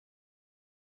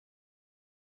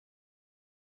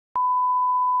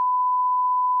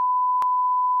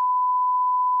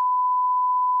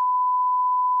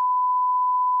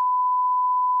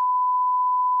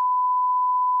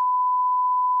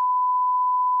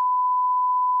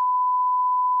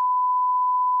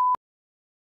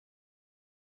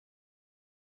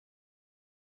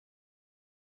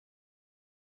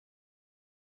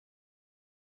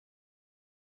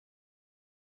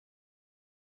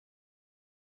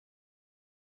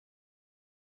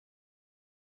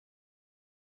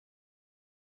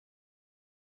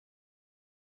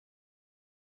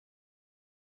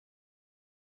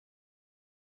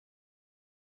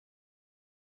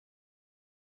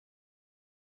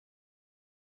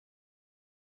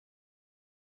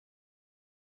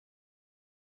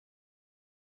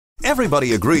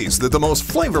Everybody agrees that the most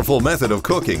flavorful method of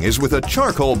cooking is with a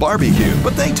charcoal barbecue,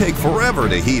 but they take forever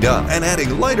to heat up, and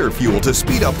adding lighter fuel to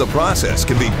speed up the process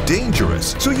can be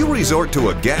dangerous. So you resort to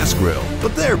a gas grill,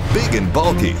 but they're big and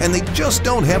bulky, and they just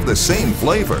don't have the same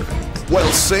flavor. Well,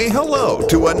 say hello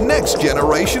to a next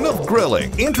generation of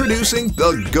grilling. Introducing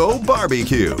the Go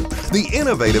BBQ, the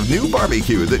innovative new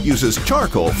barbecue that uses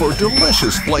charcoal for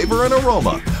delicious flavor and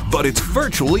aroma, but it's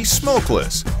virtually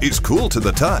smokeless, is cool to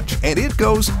the touch, and it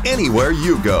goes anywhere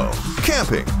you go.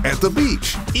 Camping, at the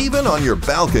beach, even on your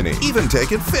balcony, even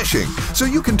take it fishing, so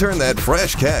you can turn that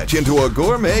fresh catch into a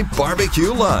gourmet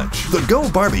barbecue lunch. The Go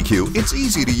BBQ, it's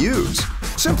easy to use.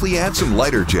 Simply add some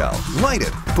lighter gel, light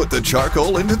it, put the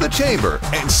charcoal into the chamber,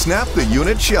 and snap the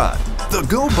unit shut. The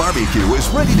Go BBQ is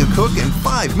ready to cook in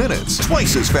 5 minutes,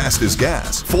 twice as fast as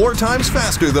gas, 4 times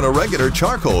faster than a regular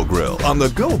charcoal grill. On the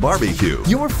Go BBQ,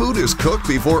 your food is cooked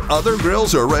before other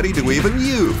grills are ready to even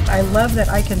use. I love that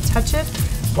I can touch it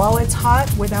while it's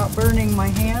hot without burning my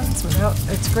hands.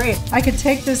 It's great. I could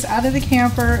take this out of the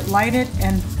camper, light it,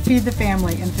 and feed the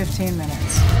family in 15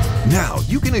 minutes. Now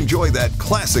you can enjoy that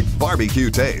classic barbecue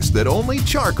taste that only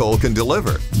charcoal can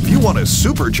deliver. If you want to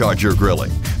supercharge your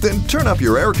grilling, then turn up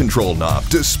your air control knob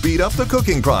to speed up the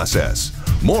cooking process.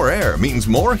 More air means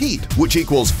more heat, which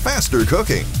equals faster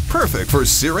cooking. Perfect for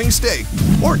searing steak.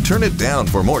 Or turn it down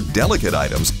for more delicate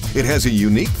items. It has a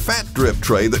unique fat drip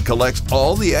tray that collects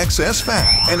all the excess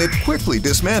fat, and it quickly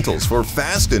dismantles for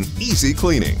fast and easy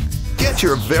cleaning. Get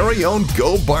your very own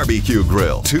Go BBQ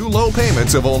grill. 2 low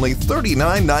payments of only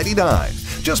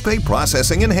 $39.99. Just pay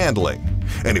processing and handling.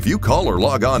 And if you call or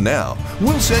log on now,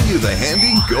 we'll send you the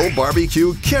handy Go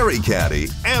BBQ Carry Caddy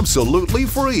absolutely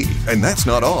free. And that's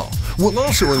not all. We'll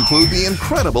also include the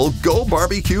incredible Go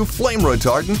BBQ Flame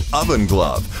Retardant Oven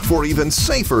Glove for even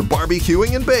safer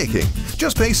barbecuing and baking.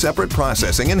 Just pay separate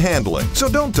processing and handling. So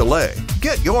don't delay.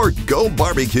 Get your Go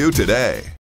BBQ today.